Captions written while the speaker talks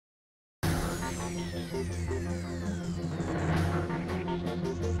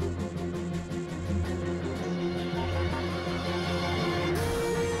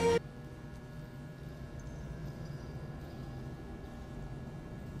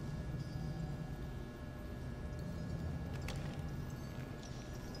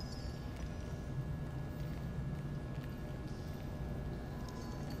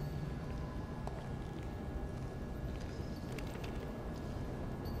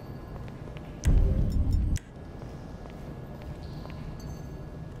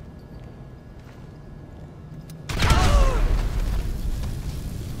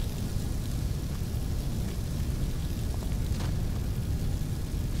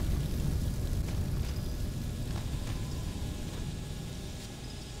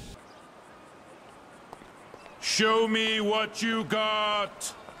Show me what you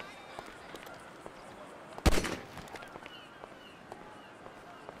got!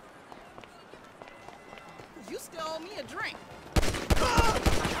 You still owe me a drink.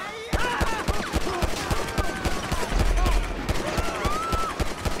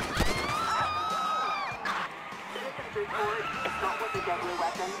 Citizens report assault with a deadly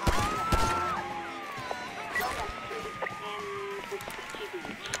weapon on Logan Street in the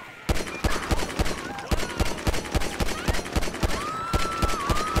TV.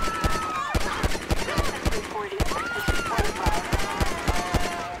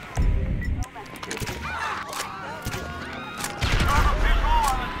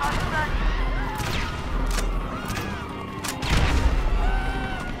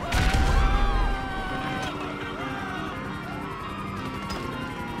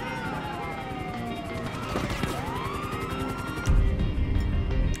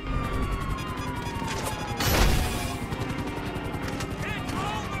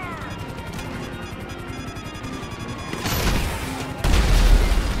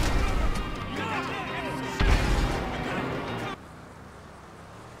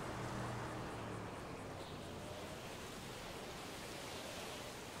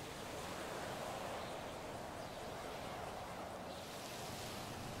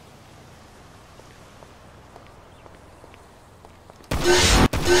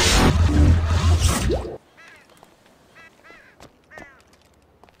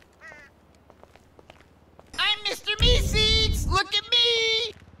 I'm Mr. Meeseeks! Look at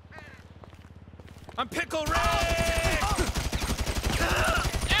me! I'm Pickle Rick!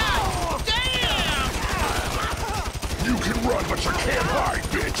 Ow! Damn! You can run, but you can't hide,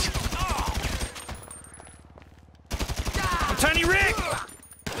 bitch! I'm Tiny Rick!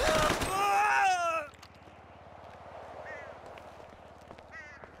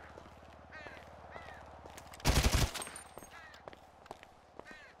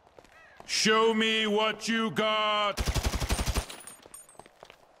 Show me what you got!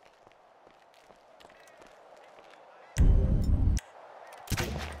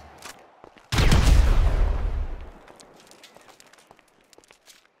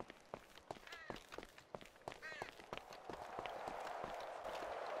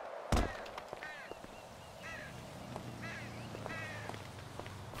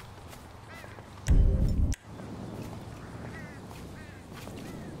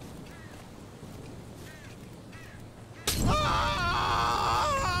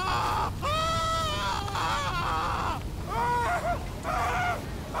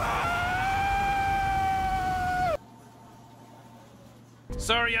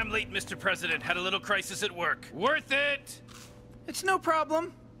 Sorry I'm late, Mr. President. Had a little crisis at work. Worth it! It's no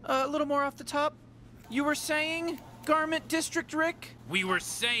problem. A little more off the top. You were saying, Garment District Rick? We were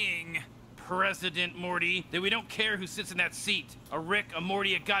saying, President Morty, that we don't care who sits in that seat. A Rick, a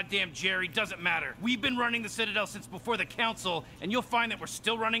Morty, a goddamn Jerry, doesn't matter. We've been running the Citadel since before the Council, and you'll find that we're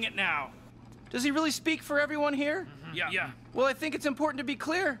still running it now. Does he really speak for everyone here? Yeah. Well, I think it's important to be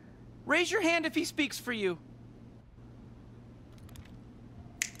clear. Raise your hand if he speaks for you.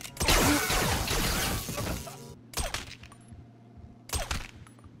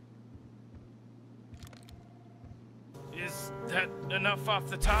 Is that enough off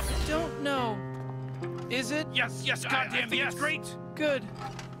the top? Don't know. Is it? Yes, goddamn, I think yes. it's great. Good.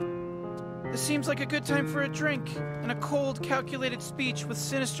 This seems like a good time for a drink and a cold, calculated speech with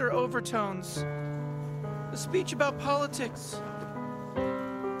sinister overtones. A speech about politics,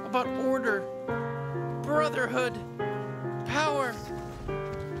 about order, brotherhood, power.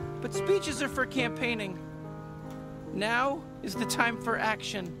 But speeches are for campaigning. Now is the time for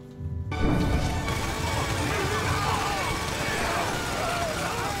action.